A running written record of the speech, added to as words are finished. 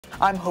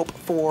I'm Hope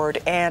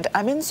Ford, and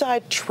I'm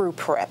inside True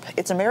Prep.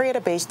 It's a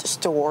Marietta-based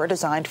store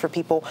designed for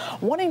people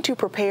wanting to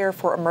prepare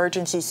for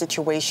emergency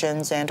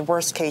situations and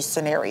worst-case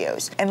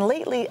scenarios. And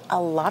lately,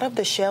 a lot of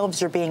the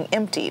shelves are being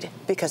emptied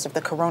because of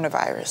the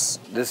coronavirus.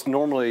 This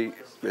normally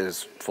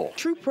is full.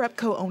 True Prep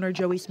co-owner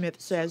Joey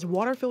Smith says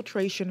water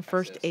filtration,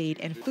 first aid,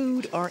 and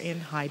food are in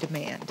high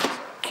demand.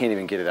 Can't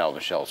even get it out on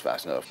the shelves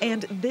fast enough.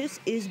 And this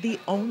is the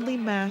only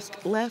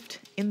mask left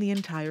in the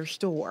entire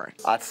store.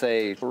 I'd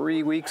say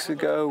 3 weeks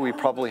ago, we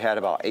probably had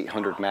about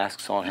 800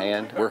 masks on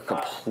hand. We're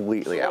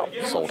completely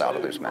sold out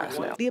of those masks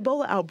now. The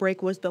Ebola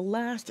outbreak was the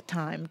last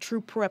time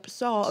True Prep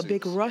saw a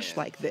big rush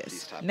like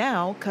this.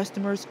 Now,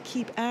 customers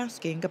keep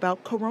asking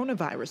about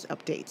coronavirus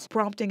updates,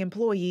 prompting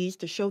employees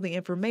to show the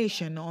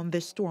information on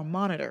this store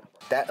monitor.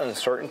 That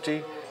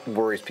uncertainty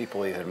worries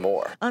people even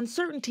more.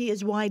 Uncertainty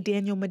is why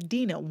Daniel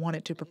Medina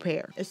wanted to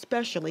prepare,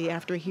 especially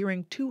after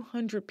hearing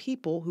 200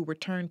 people who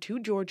returned to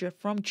Georgia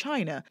from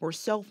China were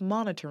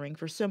self-monitoring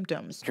for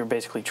symptoms. You're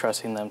basically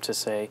trusting them to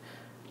say,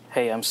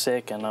 hey, I'm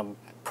sick and I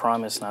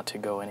promise not to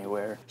go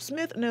anywhere.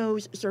 Smith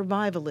knows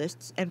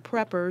survivalists and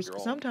preppers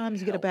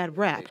sometimes get a bad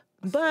rap.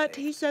 But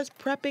he says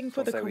prepping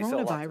for the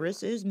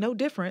coronavirus is no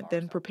different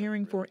than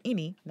preparing for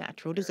any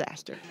natural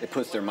disaster. It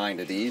puts their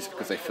mind at ease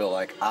because they feel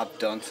like I've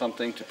done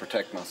something to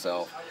protect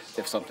myself.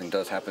 If something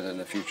does happen in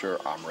the future,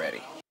 I'm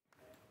ready.